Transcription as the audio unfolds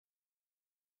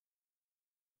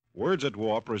Words at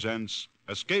War presents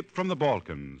Escape from the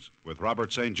Balkans with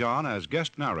Robert St. John as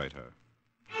guest narrator.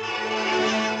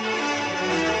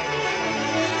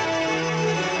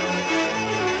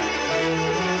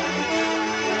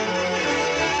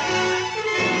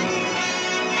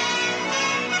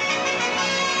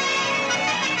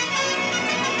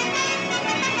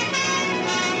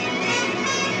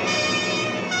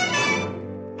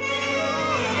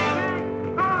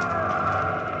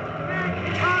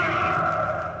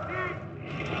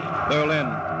 Berlin,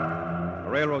 a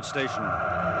railroad station,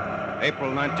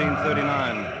 April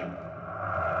 1939.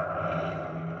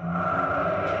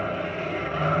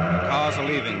 The cars are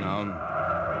leaving now.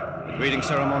 The greeting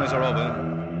ceremonies are over.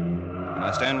 And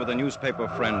I stand with a newspaper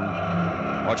friend,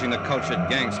 watching the cultured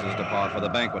gangsters depart for the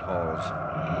banquet halls.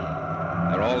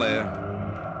 They're all there.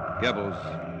 Goebbels,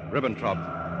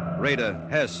 Ribbentrop, Raeder,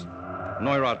 Hess,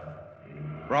 Neurath,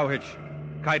 Brauchitsch,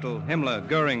 Keitel, Himmler,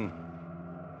 Goering,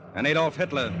 and Adolf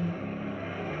Hitler.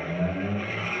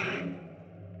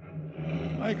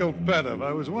 Michael Padeff,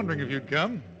 I was wondering if you'd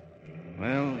come.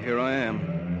 Well, here I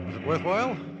am. Was it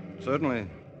worthwhile? Certainly.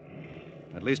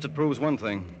 At least it proves one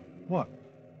thing. What?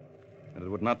 That it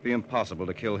would not be impossible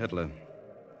to kill Hitler.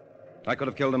 I could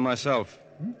have killed him myself.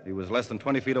 He was less than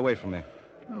 20 feet away from me.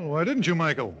 Oh, why didn't you,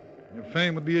 Michael? Your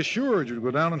fame would be assured. You'd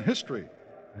go down in history.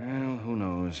 Well, who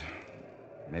knows?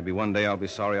 Maybe one day I'll be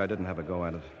sorry I didn't have a go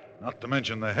at it. Not to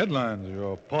mention the headlines of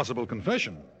your possible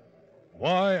confession.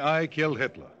 Why I Killed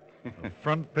Hitler. A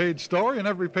front-page story in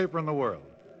every paper in the world.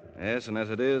 Yes, and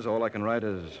as it is, all I can write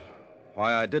is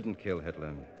why I didn't kill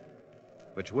Hitler,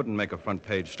 which wouldn't make a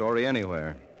front-page story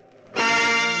anywhere.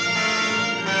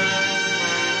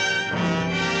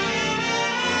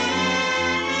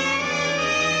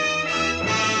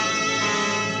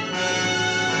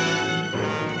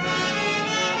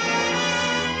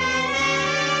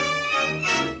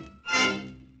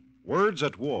 Words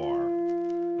at War.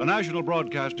 The National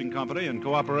Broadcasting Company, in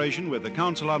cooperation with the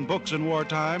Council on Books in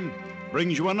Wartime,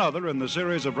 brings you another in the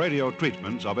series of radio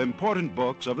treatments of important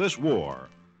books of this war.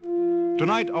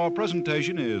 Tonight, our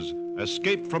presentation is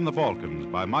Escape from the Balkans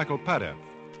by Michael Padeff,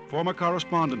 former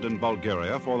correspondent in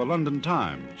Bulgaria for the London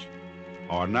Times.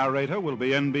 Our narrator will be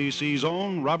NBC's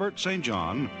own Robert St.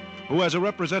 John, who, as a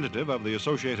representative of the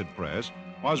Associated Press,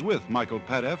 was with Michael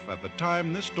Padeff at the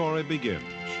time this story begins.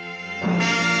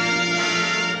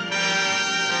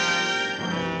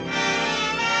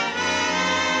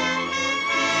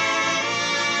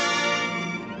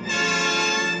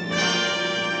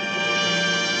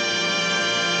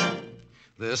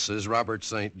 This is Robert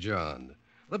St. John.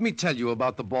 Let me tell you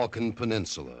about the Balkan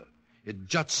Peninsula. It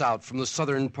juts out from the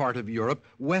southern part of Europe,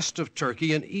 west of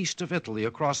Turkey and east of Italy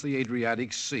across the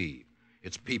Adriatic Sea.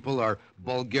 Its people are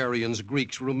Bulgarians,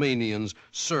 Greeks, Romanians,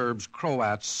 Serbs,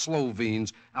 Croats,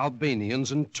 Slovenes,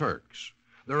 Albanians, and Turks.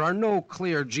 There are no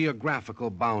clear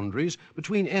geographical boundaries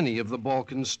between any of the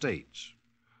Balkan states.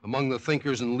 Among the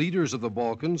thinkers and leaders of the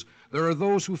Balkans, there are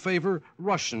those who favor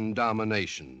Russian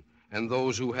domination, and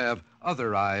those who have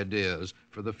other ideas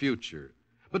for the future.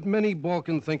 But many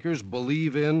Balkan thinkers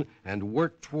believe in and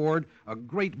work toward a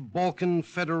great Balkan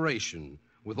federation,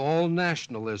 with all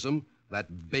nationalism,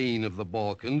 that bane of the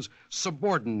Balkans,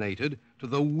 subordinated to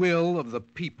the will of the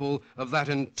people of that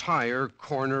entire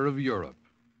corner of Europe.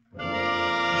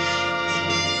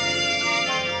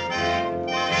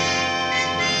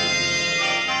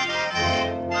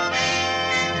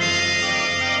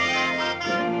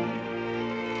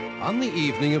 On the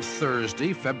evening of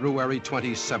Thursday, February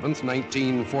 27th,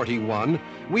 1941,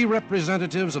 we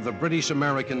representatives of the British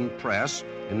American press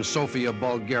in Sofia,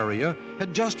 Bulgaria,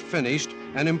 had just finished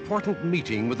an important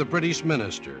meeting with the British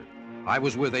minister. I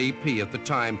was with AP at the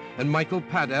time, and Michael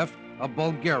Padeff, a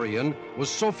Bulgarian, was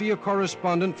Sofia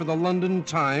correspondent for the London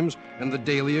Times and the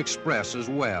Daily Express as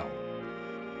well.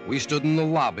 We stood in the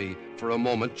lobby for a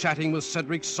moment, chatting with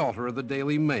Cedric Salter of the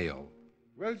Daily Mail.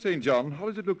 Well, St. John, how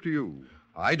does it look to you?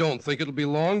 I don't think it'll be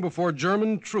long before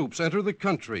German troops enter the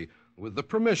country, with the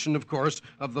permission, of course,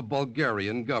 of the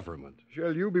Bulgarian government.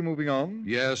 Shall you be moving on?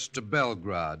 Yes, to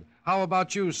Belgrade. How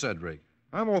about you, Cedric?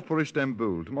 I'm off for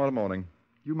Istanbul tomorrow morning.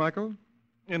 You, Michael?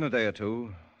 In a day or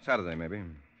two. Saturday, maybe.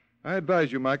 I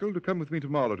advise you, Michael, to come with me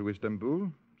tomorrow to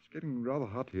Istanbul. It's getting rather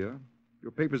hot here.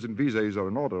 Your papers and visas are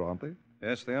in order, aren't they?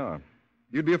 Yes, they are.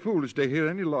 You'd be a fool to stay here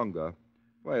any longer.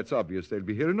 Why, it's obvious they'll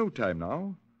be here in no time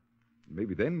now.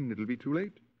 Maybe then it'll be too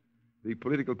late. The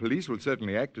political police will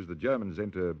certainly act as the Germans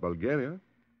enter Bulgaria.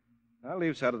 I'll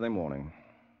leave Saturday morning.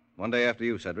 One day after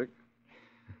you, Cedric.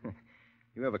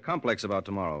 You have a complex about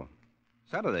tomorrow.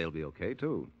 Saturday will be okay,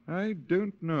 too. I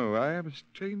don't know. I have a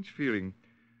strange feeling.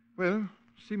 Well,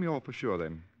 see me off for sure,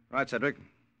 then. Right, Cedric.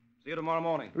 See you tomorrow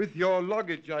morning. With your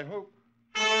luggage, I hope.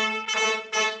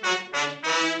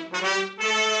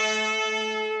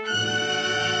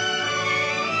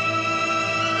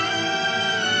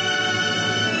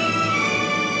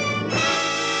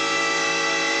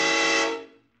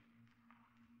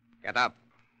 Get up.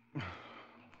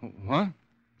 What?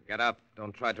 Get up.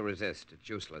 Don't try to resist. It's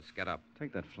useless. Get up.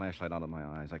 Take that flashlight out of my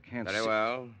eyes. I can't Very see.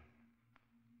 well.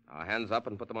 Now, hands up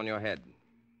and put them on your head.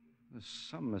 There's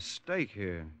some mistake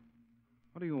here.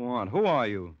 What do you want? Who are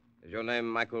you? Is your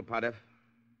name Michael Padev?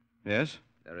 Yes?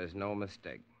 There is no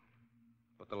mistake.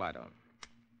 Put the light on.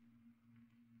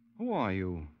 Who are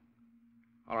you?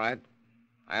 All right.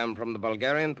 I am from the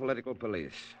Bulgarian political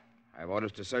police. I have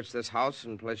orders to search this house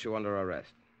and place you under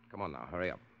arrest. Come on now, hurry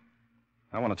up.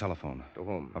 I want a telephone. To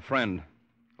whom? A friend.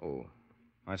 Oh.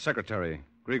 My secretary,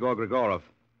 Grigor Grigorov.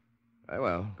 Very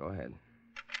well, go ahead.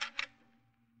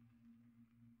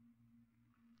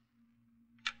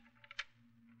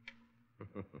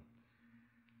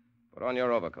 Put on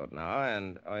your overcoat now,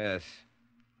 and, oh yes,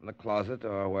 in the closet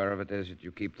or wherever it is that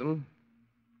you keep them,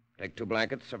 take 2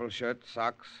 blankets, several shirts,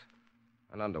 socks,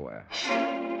 and underwear.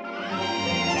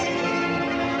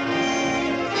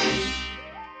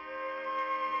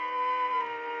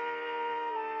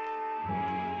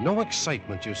 No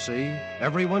excitement, you see.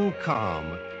 Everyone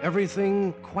calm.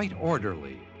 Everything quite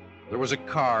orderly. There was a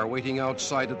car waiting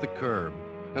outside at the curb,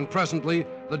 and presently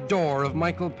the door of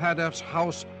Michael Padeff's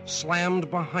house slammed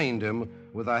behind him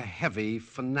with a heavy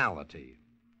finality.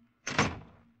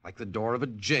 Like the door of a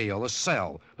jail, a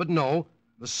cell. But no,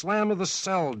 the slam of the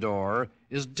cell door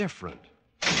is different.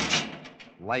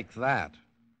 Like that.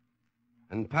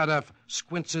 And Padeff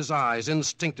squints his eyes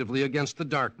instinctively against the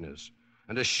darkness,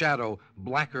 and a shadow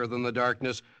blacker than the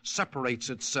darkness separates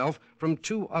itself from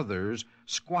 2 others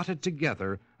squatted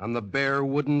together on the bare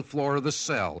wooden floor of the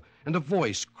cell, and a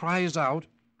voice cries out,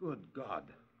 Good God.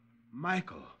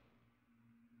 Michael.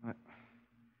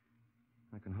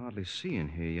 I can hardly see in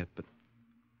here yet, but...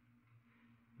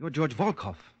 You're George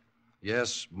Volkov.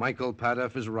 Yes, Michael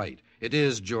Padeff is right. It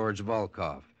is George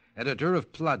Volkov, editor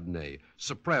of Pladne,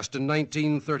 suppressed in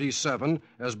 1937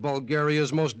 as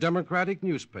Bulgaria's most democratic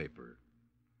newspaper.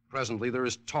 Presently there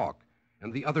is talk,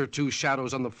 and the other 2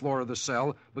 shadows on the floor of the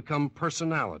cell become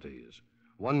personalities.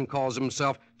 One calls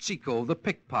himself Chico the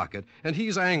pickpocket, and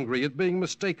he's angry at being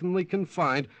mistakenly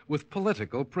confined with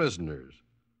political prisoners.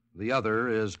 The other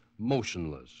is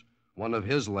motionless. One of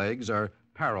his legs are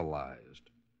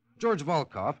paralyzed. George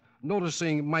Volkov,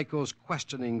 noticing Michael's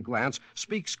questioning glance,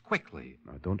 speaks quickly.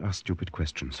 Now, don't ask stupid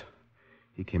questions.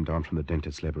 He came down from the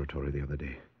dentist's laboratory the other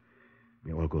day.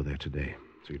 We all go there today,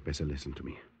 so you'd better listen to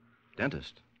me.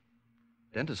 Dentist?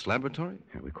 Dentist laboratory?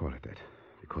 Yeah, we call it that,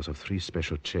 because of 3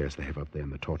 special chairs they have up there in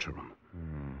the torture room.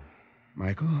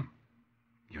 Michael,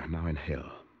 you are now in hell,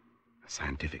 a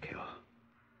scientific hell.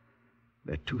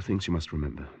 There are 2 things you must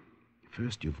remember.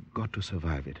 First, you've got to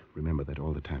survive it. Remember that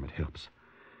all the time. It helps.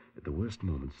 At the worst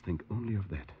moments, think only of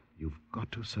that. You've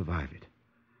got to survive it.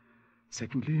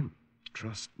 Secondly,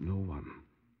 trust no one.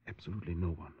 Absolutely no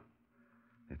one.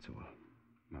 That's all.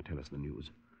 Now tell us the news.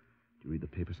 Did you read the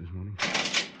papers this morning?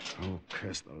 Oh,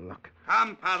 curse the luck.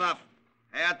 Come, Padev.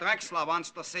 Herr Drexler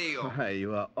wants to see you. Why,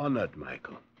 you are honored,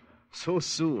 Michael. So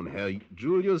soon, Herr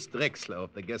Julius Drexler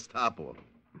of the Gestapo.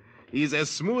 He's as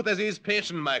smooth as he's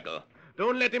patient, Michael.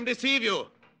 Don't let him deceive you.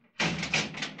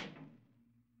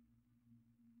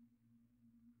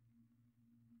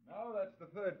 Now that's the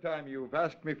 3rd time you've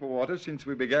asked me for water since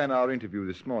we began our interview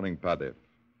this morning, Padev.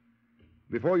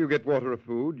 Before you get water or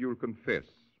food, you'll confess.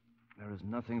 There is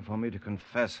nothing for me to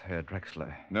confess, Herr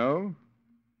Drexler. No?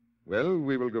 Well,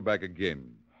 we will go back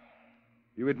again.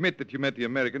 You admit that you met the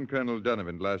American Colonel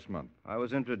Donovan last month. I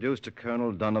was introduced to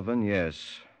Colonel Donovan,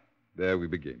 yes. There we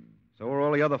begin. So were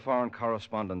all the other foreign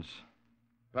correspondents.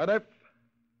 Padev,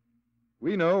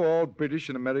 we know all British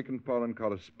and American foreign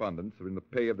correspondents are in the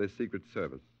pay of their Secret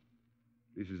Service.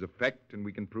 This is a fact, and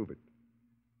we can prove it.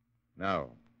 Now,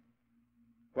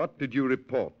 what did you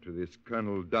report to this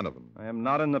Colonel Donovan? I am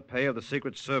not in the pay of the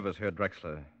Secret Service, Herr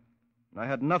Drexler. And I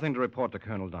had nothing to report to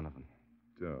Colonel Donovan.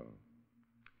 So,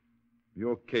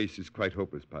 your case is quite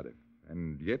hopeless, Padev.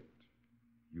 And yet,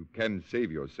 you can save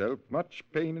yourself much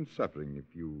pain and suffering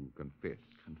if you confess.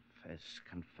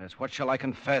 Confess. What shall I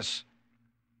confess?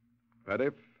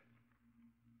 Padev,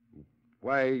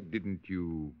 why didn't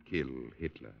you kill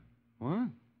Hitler? What?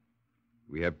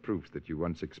 We have proofs that you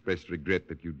once expressed regret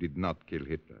that you did not kill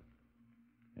Hitler.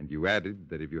 And you added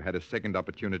that if you had a second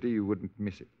opportunity, you wouldn't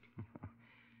miss it.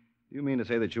 You mean to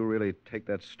say that you really take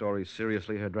that story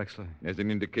seriously, Herr Drexler? As an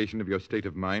indication of your state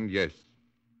of mind, yes.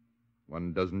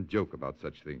 One doesn't joke about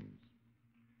such things.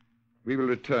 We will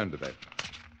return to that.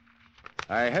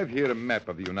 I have here a map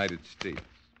of the United States.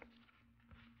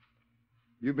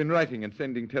 You've been writing and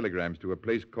sending telegrams to a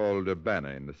place called Urbana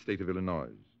in the state of Illinois.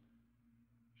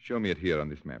 Show me it here on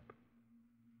this map.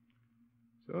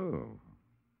 So,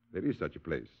 there is such a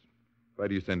place. Why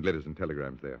do you send letters and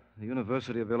telegrams there? The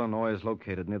University of Illinois is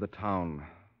located near the town.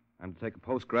 I'm to take a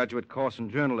postgraduate course in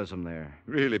journalism there.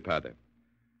 Really, Pater?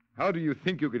 How do you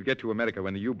think you could get to America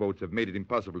when the U-boats have made it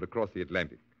impossible to cross the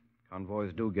Atlantic?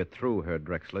 Convoys do get through, Herr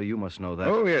Drexler. You must know that.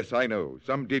 Oh, yes, I know.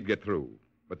 Some did get through.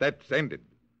 But that's ended.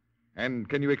 And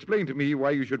can you explain to me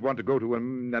why you should want to go to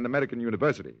an American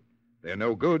university? They're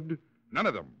no good. None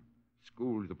of them.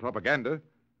 Schools of propaganda,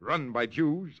 run by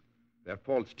Jews. Their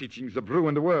false teachings have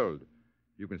ruined the world.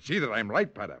 You can see that I'm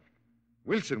right, Pater.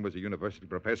 Wilson was a university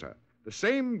professor. The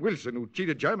same Wilson who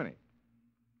cheated Germany.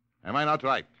 Am I not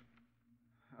right?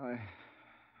 I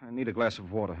need a glass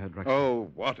of water, Herr Drexler.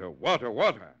 Oh, water.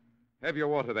 Have your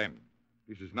water, then.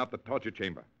 This is not the torture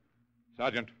chamber.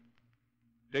 Sergeant,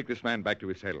 take this man back to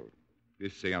his cell.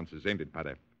 This seance is ended,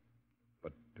 Pater.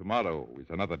 But tomorrow is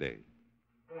another day.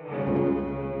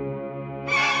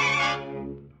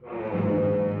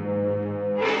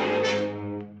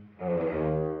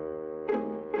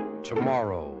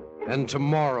 Tomorrow, and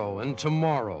tomorrow, and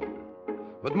tomorrow.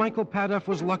 But Michael Paduff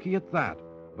was lucky at that,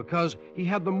 because he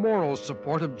had the moral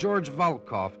support of George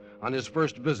Volkoff on his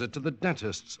first visit to the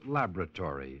dentist's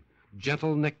laboratory,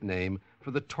 gentle nickname for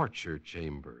the torture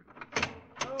chamber.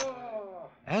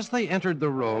 As they entered the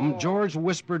room, George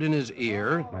whispered in his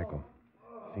ear, Michael,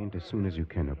 faint as soon as you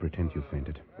can or pretend you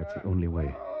fainted. That's the only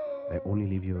way. I only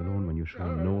leave you alone when you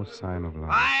show no sign of life.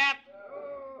 Quiet!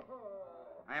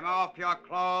 I'm off your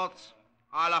clothes,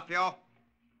 all of you.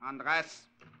 Undress.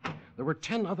 There were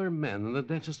 10 other men in the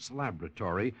dentist's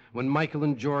laboratory when Michael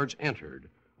and George entered,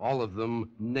 all of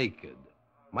them naked.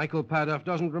 Michael Paduff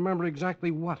doesn't remember exactly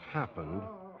what happened.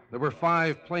 There were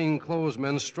 5 plainclothes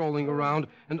men strolling around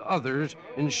and others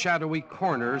in shadowy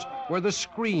corners where the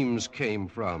screams came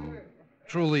from.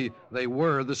 Truly, they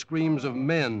were the screams of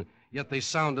men, yet they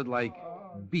sounded like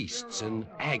beasts in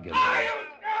agony.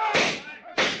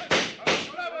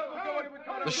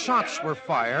 The shots were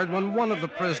fired when one of the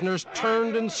prisoners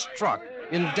turned and struck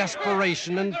in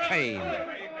desperation and pain.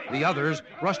 The others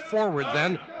rushed forward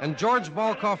then, and George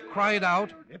Volkoff cried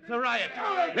out, It's a riot.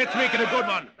 Let's make it a good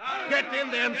one. Get in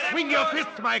there and swing your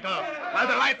fists, Michael, while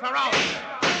the lights are out.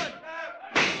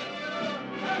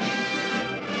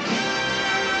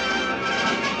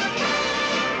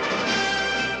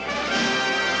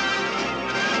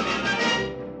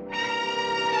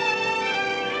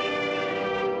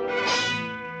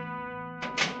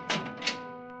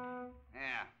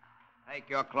 Take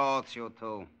your clothes, you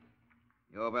two.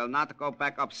 You will not go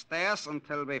back upstairs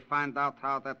until we find out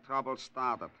how the trouble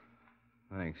started.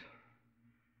 Thanks.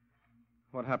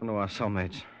 What happened to our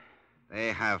cellmates?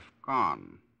 They have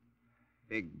gone.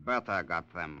 Big Bertha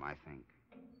got them, I think.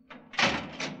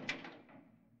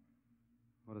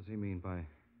 What does he mean by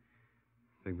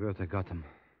Big Bertha got them?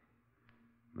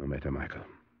 No matter, Michael.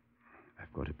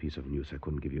 I've got a piece of news I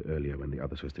couldn't give you earlier when the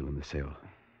others were still in the cell.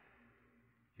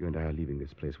 You and I are leaving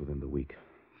this place within the week.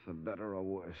 For better or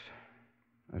worse?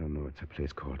 I don't know. It's a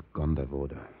place called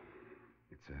Gondavoda.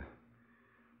 It's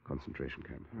a concentration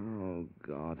camp. Oh,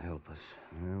 God help us.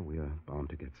 Well, we are bound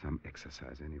to get some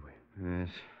exercise anyway. Yes.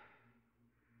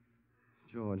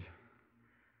 George,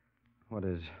 what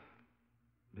is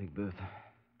Big Bertha?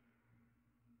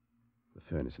 The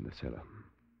furnace in the cellar.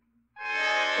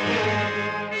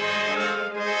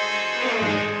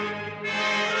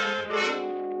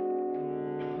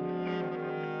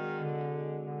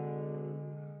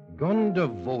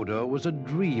 Gondavoda was a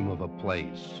dream of a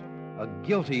place, a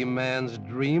guilty man's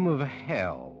dream of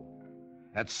hell.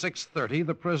 At 6:30,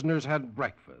 the prisoners had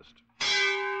breakfast.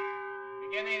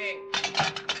 Begin eating.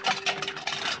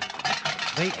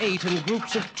 They ate in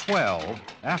groups of 12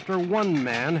 after one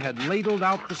man had ladled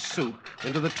out the soup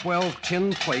into the 12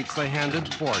 tin plates they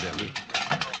handed toward him.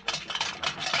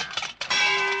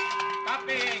 Stop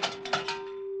eating.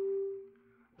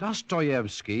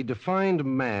 Dostoevsky defined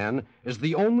man as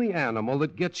the only animal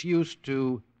that gets used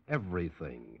to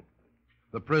everything.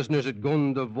 The prisoners at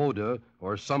Gondavoda,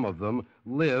 or some of them,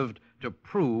 lived to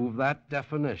prove that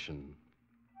definition.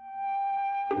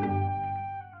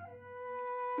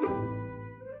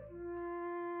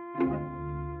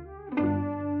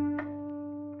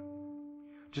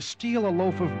 To steal a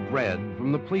loaf of bread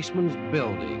from the policeman's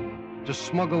building, to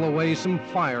smuggle away some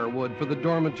firewood for the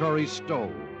dormitory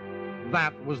stove.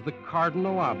 That was the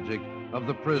cardinal object of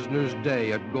the prisoner's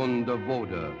day at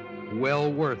Gondavoda,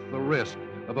 well worth the risk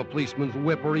of a policeman's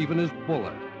whip or even his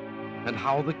bullet. and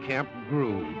how the camp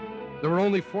grew. There were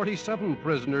only 47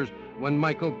 prisoners when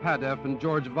Michael Padeff and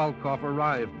George Volkov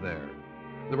arrived there.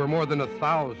 There were more than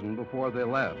 1,000 before they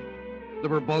left. There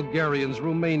were Bulgarians,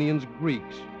 Romanians,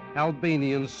 Greeks,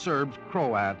 Albanians, Serbs,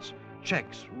 Croats,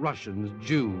 Czechs, Russians,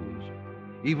 Jews.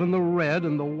 Even the red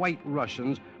and the white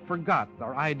Russians forgot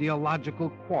their ideological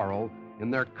quarrel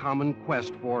in their common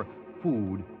quest for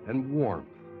food and warmth.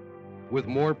 With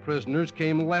more prisoners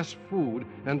came less food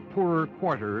and poorer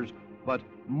quarters, but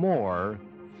more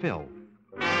filth.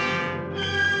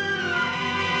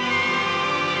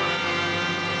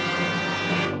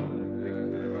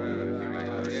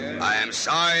 I am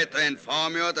sorry to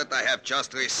inform you that I have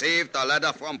just received a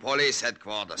letter from police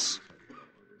headquarters.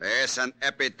 There is an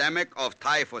epidemic of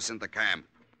typhus in the camp.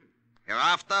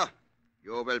 Hereafter,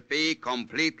 you will be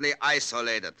completely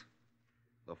isolated.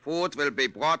 The food will be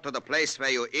brought to the place where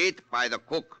you eat by the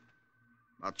cook,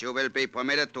 but you will be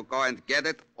permitted to go and get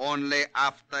it only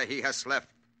after he has left.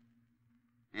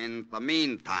 In the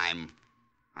meantime,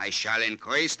 I shall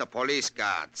increase the police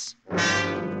guards.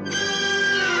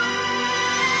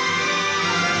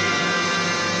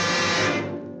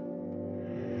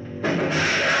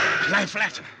 Lie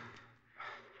flat.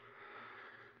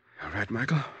 All right,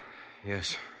 Michael?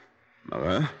 Yes.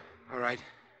 Marin? All right.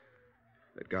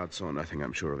 That guard saw nothing,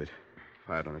 I'm sure of it.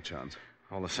 Fired on a chance.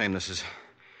 All the same, this is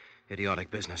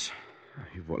idiotic business.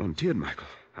 You volunteered, Michael.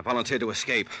 I volunteered to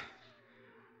escape.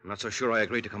 I'm not so sure I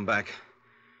agreed to come back.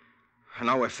 And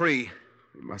now we're free.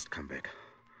 We must come back.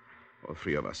 All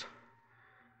three of us.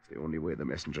 It's the only way the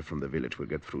messenger from the village will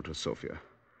get through to Sofia.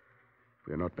 If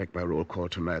we are not back by roll call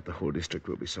tonight, the whole district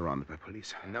will be surrounded by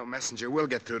police. And no messenger will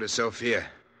get through to Sofia.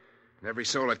 And every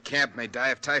soul at camp may die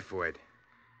of typhoid.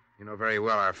 You know very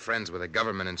well our friends with the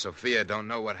government in Sofia don't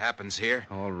know what happens here.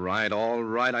 All right.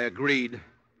 I agreed.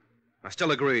 I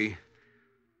still agree.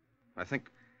 I think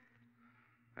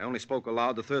I only spoke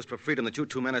aloud the thirst for freedom that you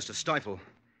two men is to stifle.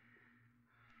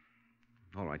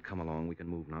 All right, come along. We can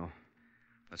move now.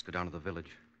 Let's go down to the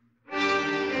village.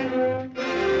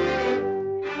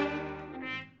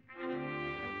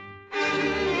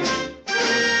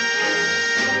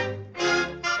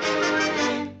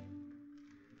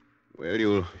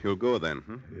 Well, you'll go then,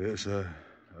 huh? Yes,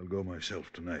 I'll go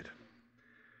myself tonight.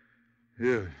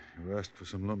 Here, you asked for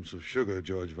some lumps of sugar,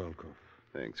 George Volkov.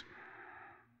 Thanks.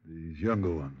 These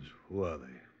younger ones, who are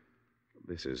they?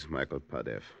 This is Michael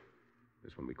Padeff.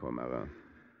 This one we call Marin.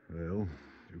 Well,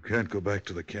 you can't go back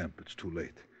to the camp. It's too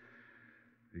late.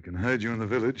 We can hide you in the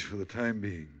village for the time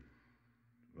being.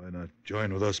 Why not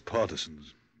join with us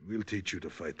partisans? We'll teach you to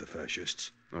fight the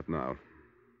fascists. Not now.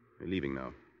 We're leaving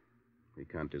now. We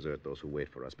can't desert those who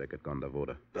wait for us back at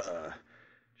Gondavoda.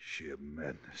 Sheer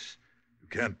madness. You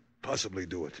can't possibly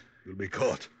do it. You'll be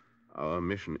caught. Our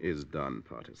mission is done,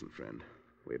 partisan friend.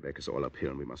 Way back is all uphill,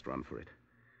 and we must run for it.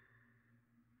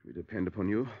 We depend upon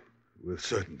you? With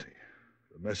certainty.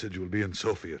 The message will be in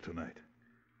Sofia tonight.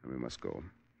 And we must go.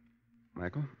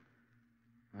 Michael?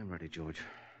 I'm ready, George.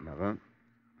 Marin?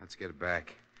 Let's get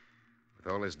back.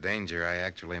 With all this danger, I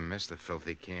actually miss the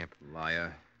filthy camp.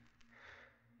 Liar.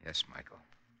 Yes, Michael.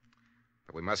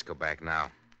 But we must go back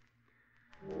now.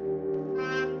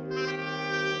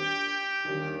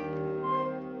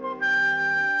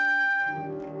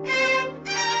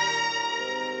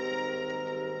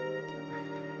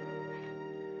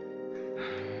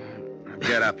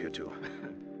 Get up, you two.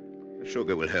 The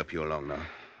sugar will help you along now.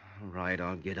 All right,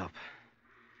 I'll get up.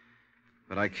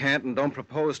 But I can't and don't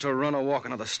propose to run or walk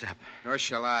another step. Nor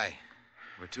shall I.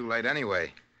 We're too late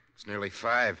anyway. It's nearly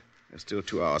 5. There's still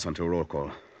 2 hours until roll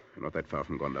call. We're not that far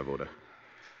from Gondavoda.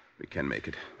 We can make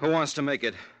it. Who wants to make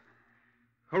it?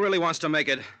 Who really wants to make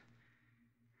it?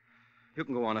 You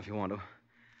can go on if you want to.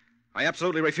 I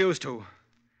absolutely refuse to.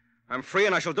 I'm free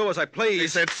and I shall do as I please. He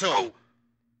said so.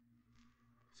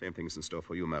 Same thing's in store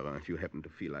for you, Marin, if you happen to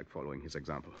feel like following his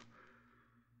example.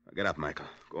 Now get up, Michael.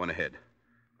 Go on ahead.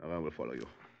 Marin will follow you.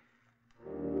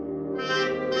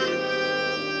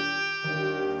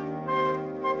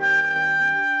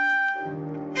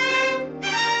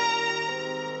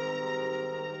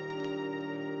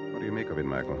 What do you make of it,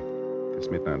 Michael? This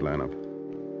midnight lineup.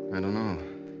 I don't know.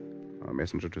 Our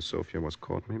messenger to Sofia was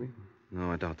caught, maybe?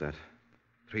 No, I doubt that.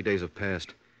 3 days have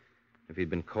passed. If he'd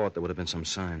been caught, there would have been some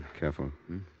sign. Careful.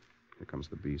 Here comes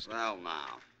the beast. Well,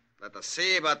 now, let us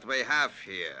see what we have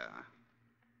here.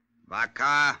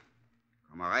 Vaca,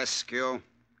 Komarescu,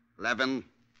 Levin,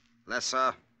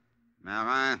 Lesser,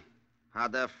 Marin,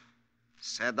 Padeff,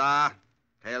 Seda,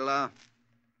 Taylor,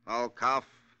 Volkov.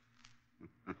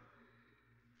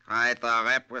 Quite a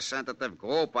representative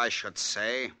group, I should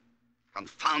say.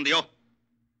 Confound you.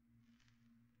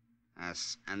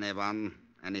 Has anyone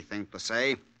anything to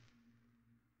say?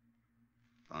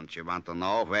 Don't you want to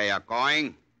know where you're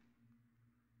going?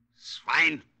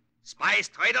 Swine! Spies,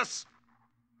 traitors!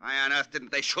 Why on earth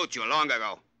didn't they shoot you long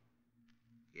ago?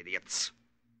 Idiots.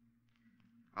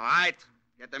 All right,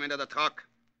 get them into the truck.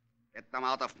 Get them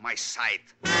out of my sight.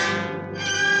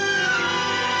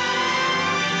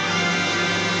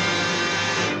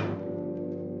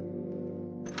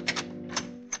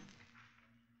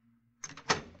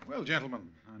 Well, gentlemen,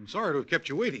 I'm sorry to have kept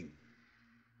you waiting.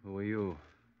 Who are you?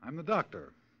 I'm the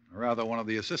doctor, or rather one of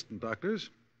the assistant doctors.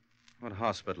 What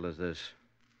hospital is this?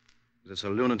 Is this a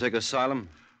lunatic asylum?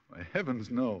 Why, heavens,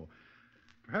 no.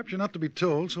 Perhaps you're not to be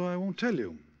told, so I won't tell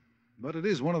you. But it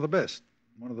is one of the best,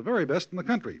 one of the very best in the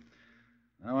country.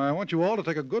 Now, I want you all to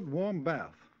take a good warm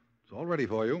bath. It's all ready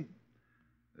for you.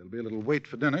 There'll be a little wait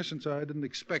for dinner, since I didn't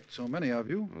expect so many of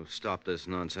you. Oh, stop this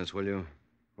nonsense, will you?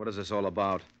 What is this all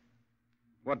about?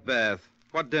 What bath?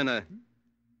 What dinner?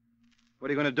 What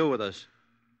are you going to do with us?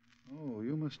 Oh,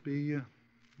 you must be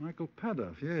Michael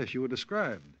Padoff. Yes, you were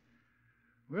described.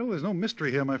 Well, there's no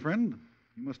mystery here, my friend.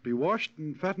 You must be washed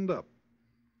and fattened up.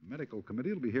 The medical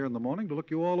committee will be here in the morning to look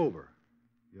you all over.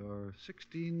 You're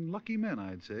 16 lucky men,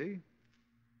 I'd say.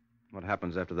 What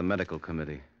happens after the medical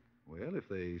committee? Well, if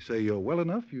they say you're well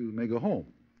enough, you may go home.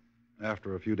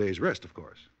 After a few days' rest, of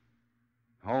course.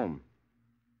 Home?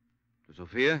 To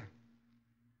Sophia?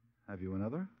 Have you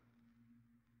another?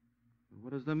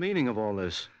 What is the meaning of all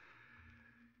this?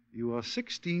 You are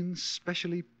 16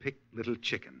 specially picked little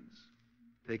chickens,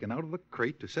 taken out of the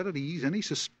crate to set at ease any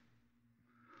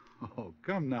Oh,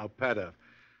 come now, Padoff.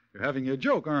 You're having your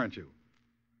joke, aren't you?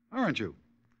 Aren't you?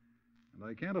 And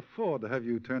I can't afford to have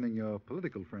you turning your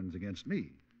political friends against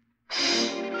me.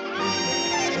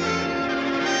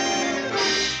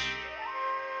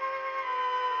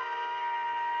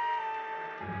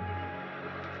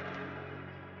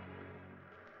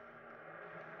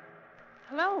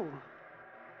 Hello.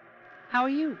 How are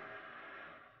you?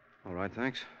 All right,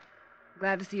 thanks.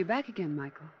 Glad to see you back again,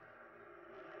 Michael.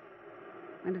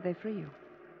 When did they free you?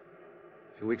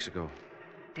 A few weeks ago.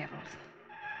 Devils.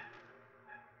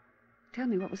 Tell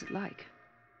me, what was it like?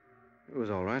 It was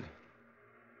all right.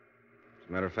 As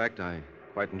a matter of fact, I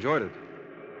quite enjoyed it.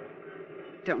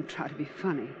 Don't try to be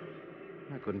funny.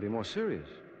 I couldn't be more serious.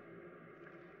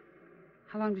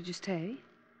 How long did you stay?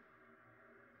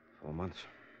 4 months.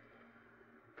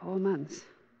 4 months.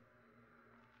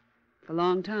 It's a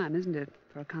long time, isn't it,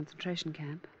 for a concentration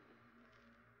camp?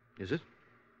 Is it?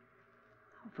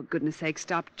 Oh, for goodness sake,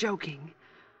 stop joking.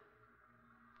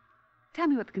 Tell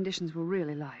me what the conditions were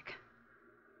really like.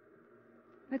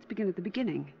 Let's begin at the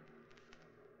beginning.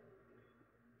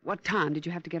 What time did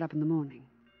you have to get up in the morning?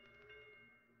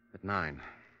 At 9.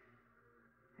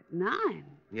 At 9?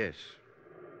 Yes.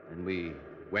 And we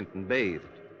went and bathed.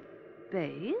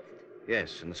 Bathed?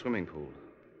 Yes, in the swimming pool.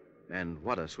 And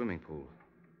what a swimming pool.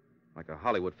 Like a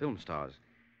Hollywood film star's.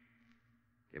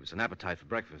 Gave us an appetite for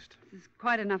breakfast. This is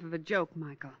quite enough of a joke,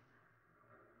 Michael.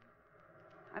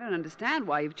 I don't understand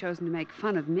why you've chosen to make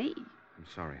fun of me. I'm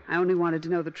sorry. I only wanted to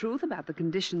know the truth about the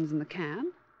conditions in the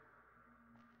camp.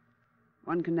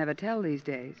 One can never tell these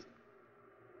days.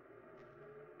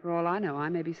 For all I know, I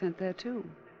may be sent there, too.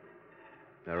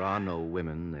 There are no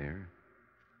women there.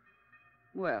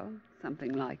 Well,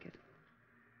 something like it.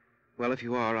 Well, if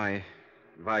you are, I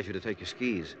advise you to take your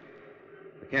skis.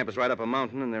 The camp is right up a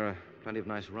mountain, and there are plenty of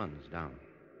nice runs down.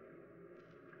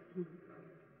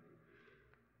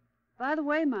 By the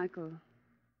way, Michael,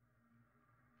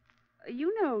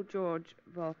 you know George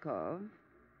Volkov,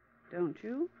 don't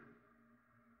you?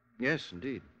 Yes,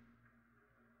 indeed.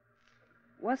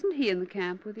 Wasn't he in the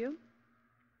camp with you?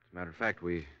 As a matter of fact,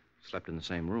 we slept in the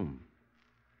same room.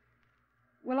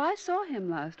 Well, I saw him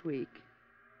last week,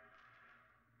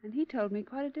 and he told me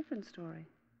quite a different story.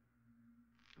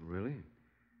 Really?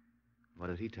 What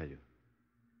did he tell you?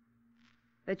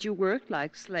 That you worked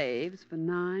like slaves for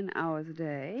 9 hours a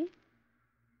day.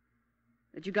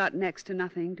 That you got next to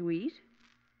nothing to eat.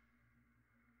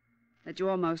 That you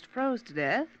almost froze to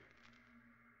death.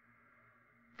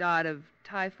 Died of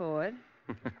typhoid.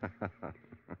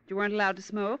 You weren't allowed to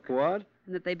smoke. What?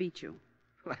 And that they beat you.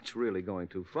 That's really going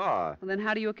too far. Well, then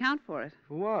how do you account for it?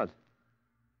 For what?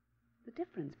 The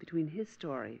difference between his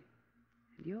story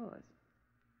and yours.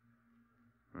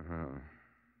 Uh-huh.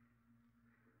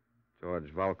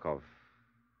 George Volkov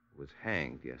was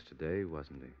hanged yesterday,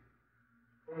 wasn't he?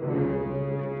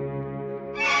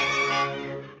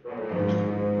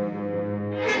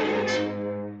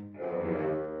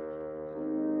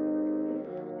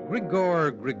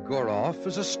 Grigor Grigorov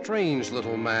is a strange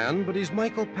little man, but he's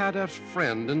Michael Padeff's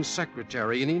friend and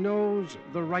secretary, and he knows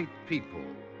the right people.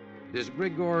 It is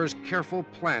Grigor's careful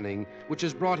planning which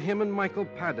has brought him and Michael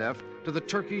Padeff to the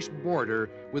Turkish border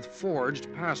with forged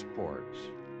passports.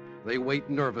 They wait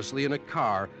nervously in a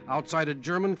car outside a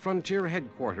German frontier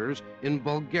headquarters in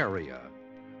Bulgaria.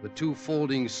 The two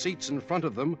folding seats in front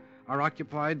of them are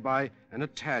occupied by an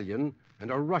Italian and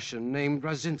a Russian named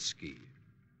Razinski.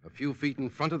 A few feet in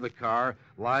front of the car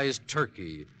lies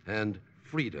Turkey and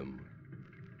freedom.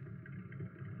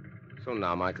 So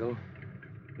now, Michael,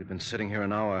 We've been sitting here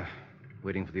an hour,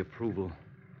 waiting for the approval.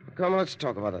 come, let's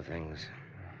talk of other things.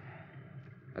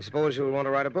 I suppose you'll want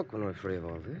to write a book when we're free of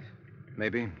all this.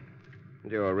 Maybe.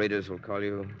 And your readers will call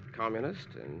you communist,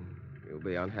 and you'll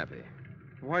be unhappy.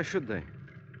 Why should they?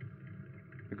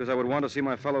 Because I would want to see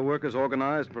my fellow workers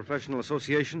organized in professional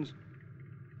associations?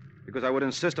 Because I would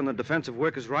insist on the defense of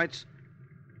workers' rights?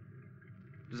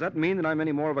 Does that mean that I'm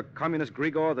any more of a communist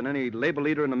Grigor than any labor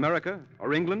leader in America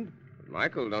or England?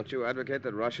 Michael, don't you advocate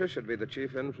that Russia should be the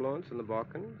chief influence in the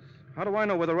Balkans? How do I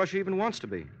know whether Russia even wants to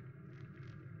be?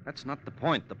 That's not the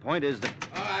point. The point is that...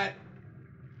 All right.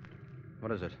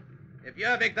 What is it? If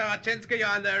you're Viktor Rachinsky, you're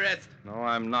under arrest. No,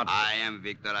 I'm not. I am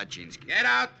Viktor Rachinsky. Get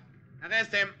out.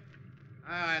 Arrest him.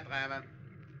 All right, driver.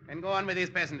 And go on with these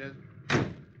passengers.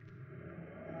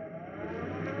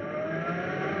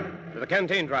 To the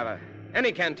canteen, driver.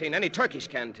 Any canteen, any Turkish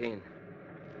canteen.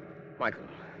 Michael,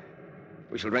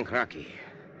 we shall drink raki.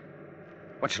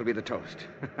 What shall be the toast?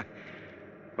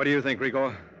 What do you think,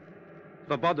 Grigor?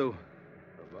 Svobodou.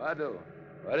 Vado.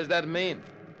 What does that mean?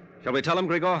 Shall we tell him,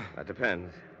 Grigor? That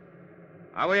depends.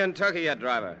 Are we in Turkey yet,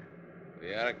 driver?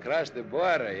 We are across the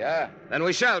border, yeah? Then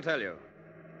we shall tell you.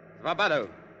 Svobodou.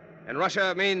 In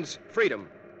Russia means freedom.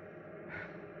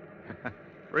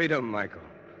 Freedom, Michael.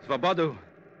 Svobodou.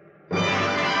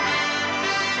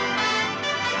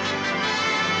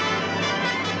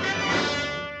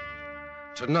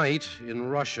 Tonight, in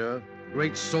Russia,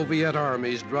 great Soviet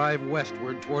armies drive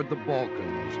westward toward the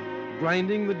Balkans,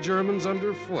 grinding the Germans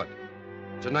underfoot.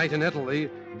 Tonight in Italy,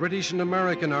 British and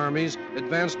American armies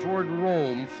advance toward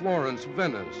Rome, Florence,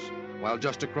 Venice, while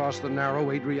just across the narrow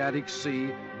Adriatic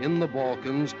Sea, in the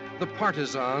Balkans, the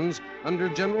partisans, under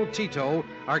General Tito,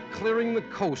 are clearing the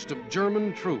coast of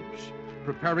German troops,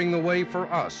 preparing the way for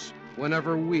us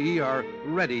whenever we are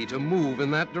ready to move in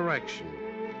that direction.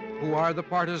 Who are the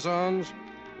partisans?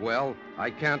 Well,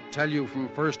 I can't tell you from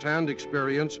first-hand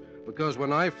experience, because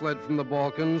when I fled from the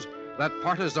Balkans, that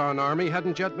partisan army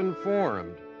hadn't yet been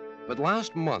formed. But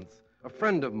last month, a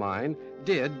friend of mine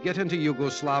did get into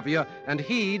Yugoslavia, and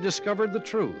he discovered the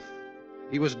truth.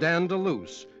 He was Dan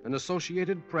DeLuce, an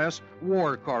Associated Press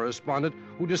war correspondent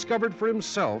who discovered for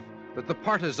himself that the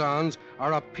partisans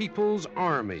are a people's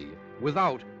army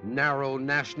without narrow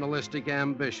nationalistic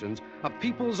ambitions, a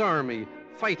people's army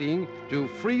fighting to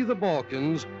free the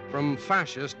Balkans from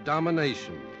fascist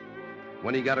domination.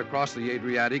 When he got across the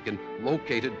Adriatic and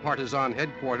located partisan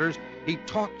headquarters, he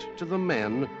talked to the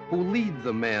men who lead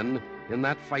the men in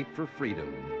that fight for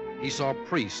freedom. He saw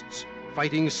priests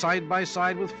fighting side by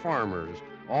side with farmers,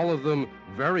 all of them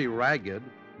very ragged,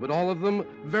 but all of them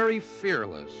very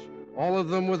fearless, all of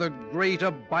them with a great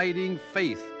abiding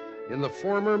faith in the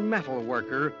former metal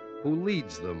worker who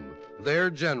leads them,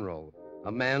 their general,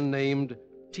 a man named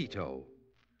Tito.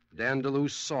 Dan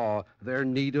DeLuce saw their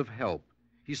need of help.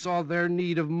 He saw their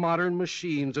need of modern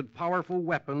machines and powerful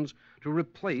weapons to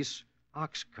replace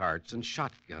ox carts and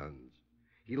shotguns.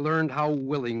 He learned how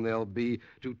willing they'll be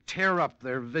to tear up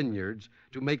their vineyards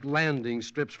to make landing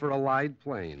strips for Allied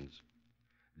planes.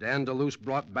 Dan DeLuce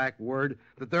brought back word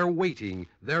that they're waiting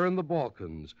there in the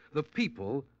Balkans, the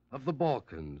people of the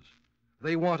Balkans.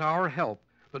 They want our help,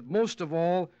 but most of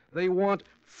all, they want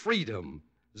freedom.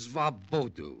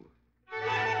 Svobodou.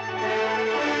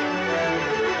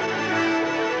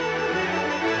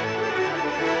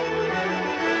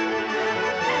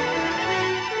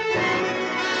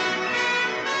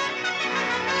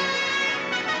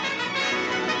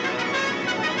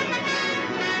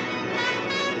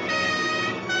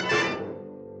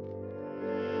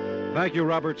 Thank you,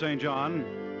 Robert St. John.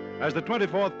 As the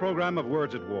 24th program of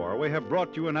Words at War, we have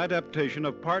brought you an adaptation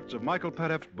of parts of Michael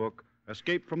Padeff's book,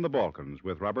 Escape from the Balkans,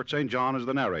 with Robert St. John as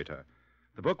the narrator.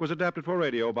 The book was adapted for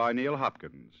radio by Neil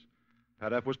Hopkins.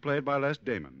 Padeff was played by Les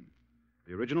Damon.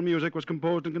 The original music was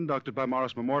composed and conducted by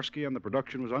Morris Momorsky, and the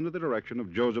production was under the direction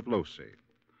of Joseph Losey.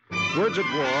 Words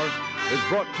at War is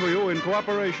brought to you in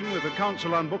cooperation with the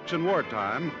Council on Books in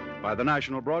Wartime by the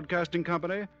National Broadcasting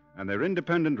Company and their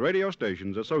independent radio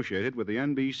stations associated with the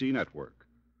NBC network.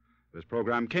 This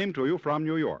program came to you from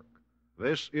New York.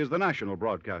 This is the National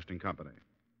Broadcasting Company.